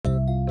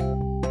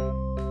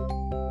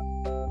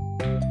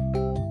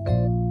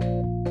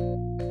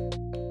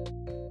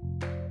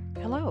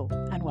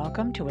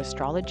Welcome to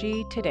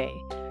Astrology Today,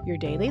 your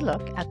daily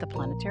look at the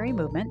planetary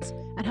movements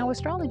and how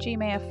astrology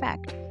may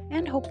affect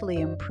and hopefully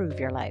improve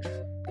your life.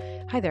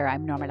 Hi there,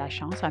 I'm Norma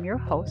Lachance. I'm your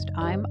host.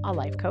 I'm a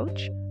life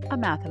coach, a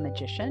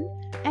mathematician,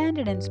 and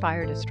an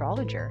inspired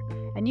astrologer.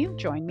 And you've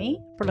joined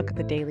me for a look at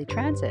the daily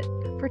transit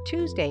for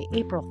Tuesday,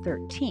 April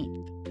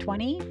 13th,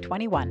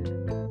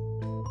 2021.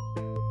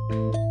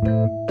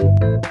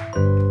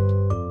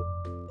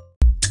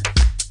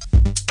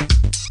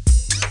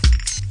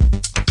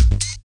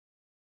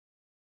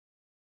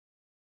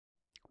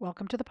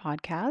 Welcome to the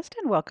podcast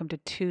and welcome to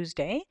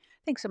Tuesday.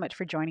 Thanks so much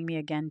for joining me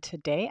again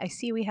today. I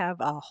see we have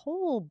a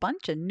whole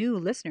bunch of new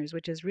listeners,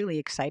 which is really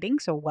exciting.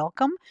 So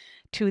welcome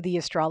to the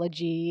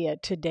Astrology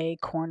Today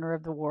corner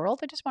of the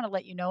world. I just want to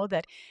let you know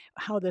that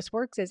how this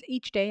works is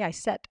each day I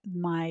set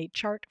my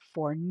chart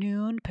for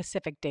noon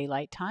Pacific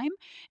Daylight Time,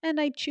 and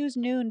I choose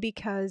noon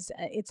because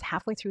it's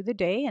halfway through the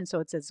day, and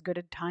so it's as good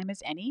a time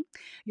as any.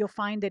 You'll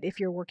find that if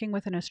you're working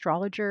with an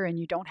astrologer and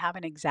you don't have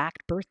an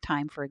exact birth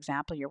time, for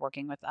example, you're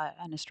working with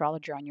an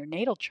astrologer on your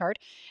natal chart,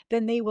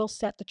 then they will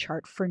set the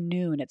chart for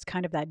noon. It's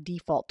kind of that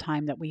default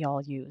time that we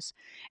all use.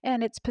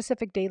 And it's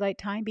Pacific Daylight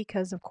Time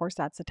because, of course,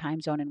 that's the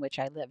time zone in which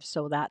I live.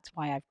 So that's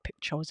why I've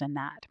chosen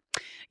that.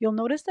 You'll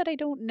notice that I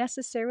don't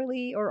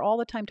necessarily or all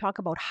the time talk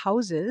about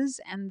houses,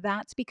 and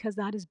that's because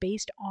that is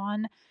based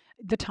on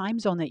the time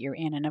zone that you're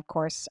in. And of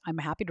course, I'm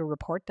happy to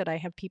report that I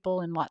have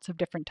people in lots of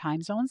different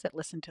time zones that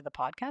listen to the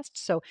podcast.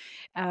 So,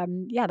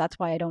 yeah, that's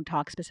why I don't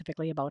talk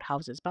specifically about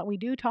houses, but we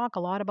do talk a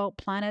lot about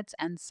planets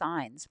and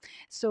signs.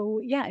 So,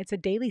 yeah, it's a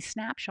daily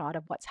snapshot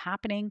of what's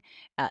happening.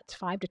 It's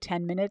 5 to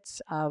 10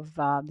 minutes of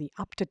the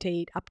up to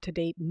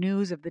date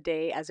news of the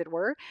day, as it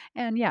were.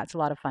 And yeah, it's a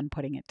lot of fun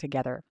putting it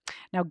together.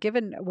 Now,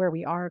 given where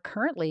we are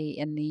currently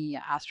in the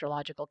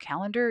astrological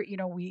calendar,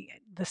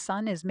 the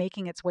sun is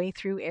making its way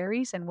through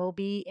Aries and will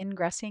be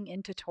ingressing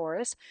into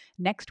Taurus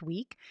next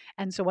week.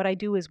 And so what I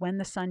do is when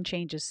the sun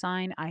changes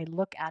sign, I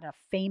look at a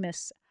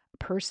famous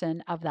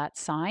person of that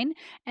sign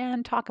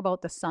and talk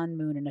about the sun,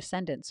 moon, and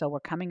ascendant. So we're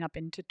coming up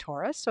into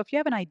Taurus. So if you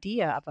have an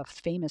idea of a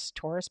famous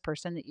Taurus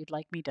person that you'd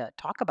like me to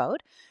talk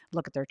about,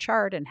 look at their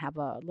chart and have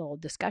a little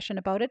discussion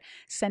about it,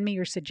 send me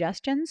your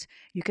suggestions.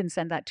 You can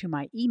send that to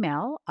my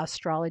email,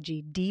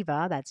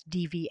 astrologydiva, that's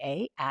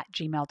DVA,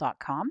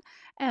 @gmail.com.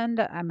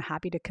 And I'm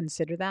happy to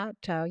consider that.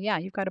 Yeah,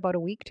 you've got about a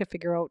week to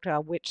figure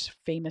out which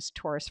famous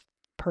Taurus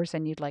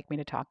person you'd like me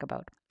to talk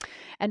about.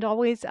 And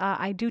always,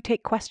 I do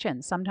take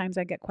questions. Sometimes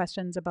I get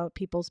questions about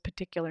people's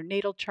particular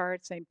natal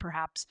charts and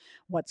perhaps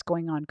what's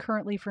going on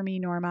currently for me,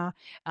 Norma.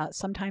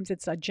 Sometimes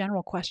it's a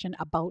general question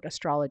about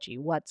astrology.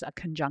 What's a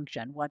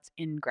conjunction? What's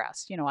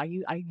ingress?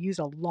 I use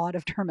a lot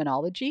of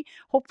terminology.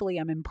 Hopefully,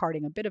 I'm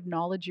imparting a bit of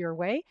knowledge your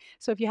way.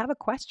 So if you have a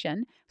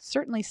question,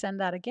 certainly send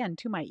that again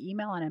to my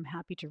email and I'm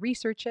happy to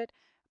research it.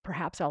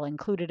 Perhaps I'll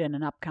include it in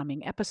an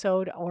upcoming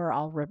episode or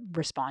I'll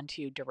respond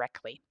to you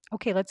directly.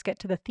 Okay, let's get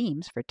to the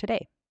themes for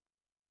today.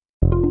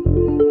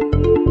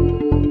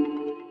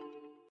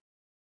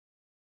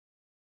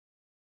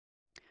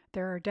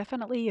 There are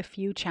definitely a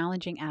few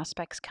challenging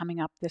aspects coming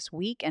up this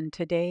week, and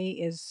today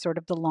is sort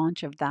of the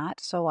launch of that.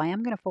 So, I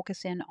am going to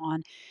focus in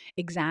on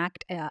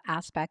exact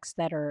aspects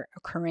that are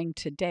occurring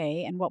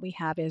today. And what we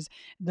have is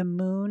the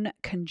moon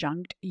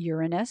conjunct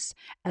Uranus,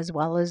 as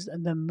well as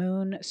the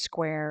moon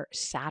square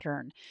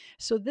Saturn.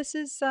 So, this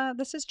is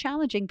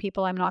challenging,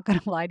 people. I'm not going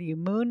to lie to you.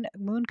 Moon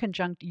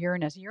conjunct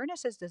Uranus.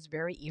 Uranus is this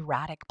very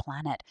erratic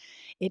planet.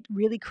 It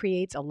really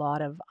creates a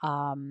lot of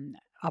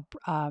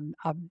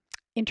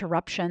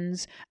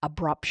interruptions,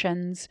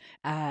 abruptions,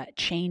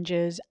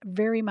 changes,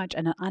 very much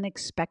an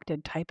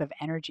unexpected type of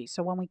energy.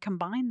 So when we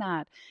combine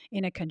that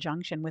in a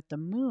conjunction with the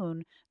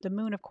moon,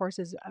 of course,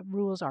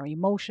 rules our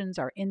emotions,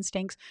 our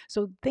instincts.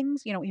 So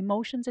things,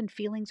 emotions and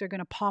feelings are going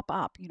to pop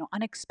up.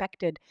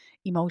 Unexpected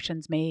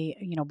emotions may,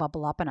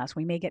 bubble up in us.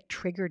 We may get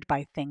triggered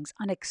by things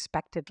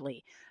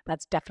unexpectedly.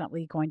 That's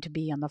definitely going to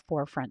be on the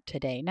forefront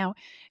today. Now,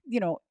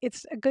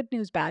 it's a good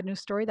news, bad news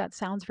story. That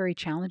sounds very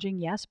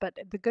challenging, yes, but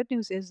the good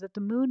news is that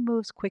the moon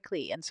moves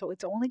quickly. And so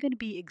it's only going to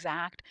be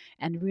exact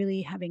and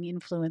really having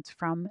influence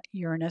from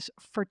Uranus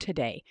for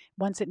today.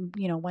 Once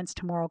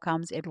tomorrow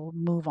comes, it'll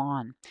move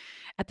on.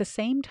 At the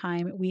same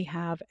time, we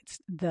have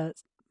the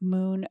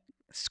moon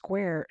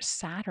square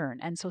Saturn.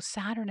 And so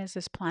Saturn is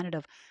this planet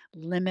of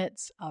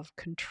limits, of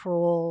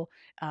control,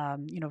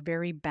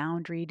 very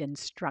boundaried and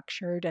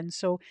structured. And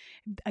so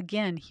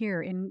again,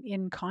 here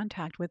in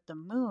contact with the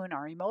moon,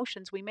 our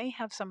emotions, we may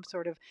have some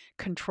sort of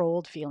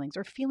controlled feelings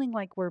or feeling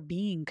like we're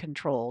being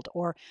controlled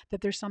or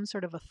that there's some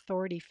sort of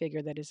authority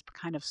figure that is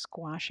kind of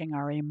squashing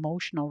our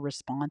emotional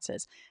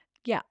responses.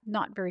 Yeah,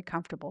 not very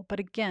comfortable.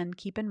 But again,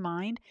 keep in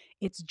mind,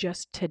 it's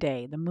just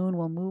today. The moon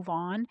will move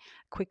on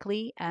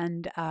quickly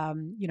and,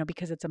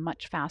 because it's a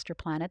much faster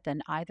planet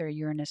than either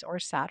Uranus or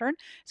Saturn.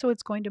 So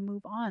it's going to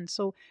move on.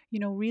 So,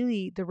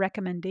 really the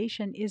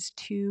recommendation is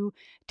to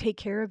take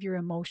care of your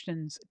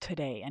emotions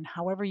today. And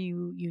however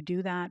you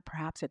do that,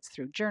 perhaps it's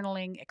through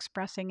journaling,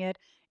 expressing it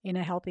in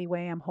a healthy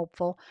way, I'm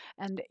hopeful,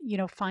 and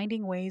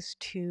finding ways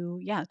to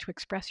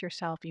express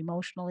yourself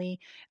emotionally,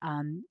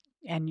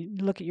 and you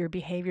look at your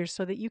behaviors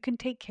so that you can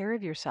take care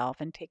of yourself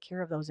and take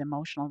care of those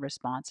emotional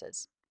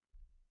responses.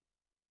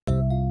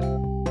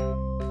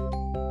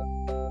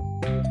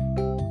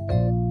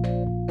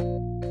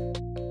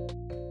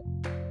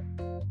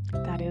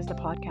 That is the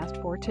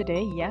podcast for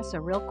today. Yes, a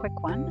real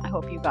quick one. I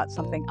hope you got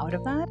something out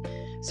of that.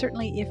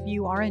 Certainly, if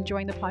you are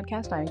enjoying the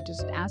podcast, I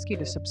just ask you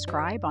to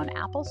subscribe on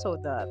Apple so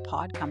the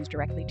pod comes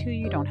directly to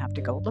you. You don't have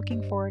to go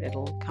looking for it.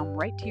 It'll come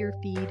right to your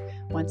feed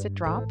once it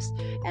drops.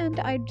 And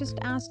I just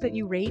ask that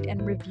you rate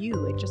and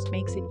review. It just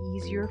makes it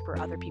easier for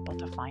other people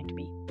to find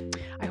me.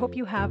 I hope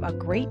you have a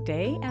great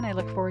day, and I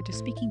look forward to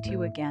speaking to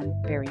you again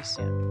very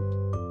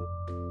soon.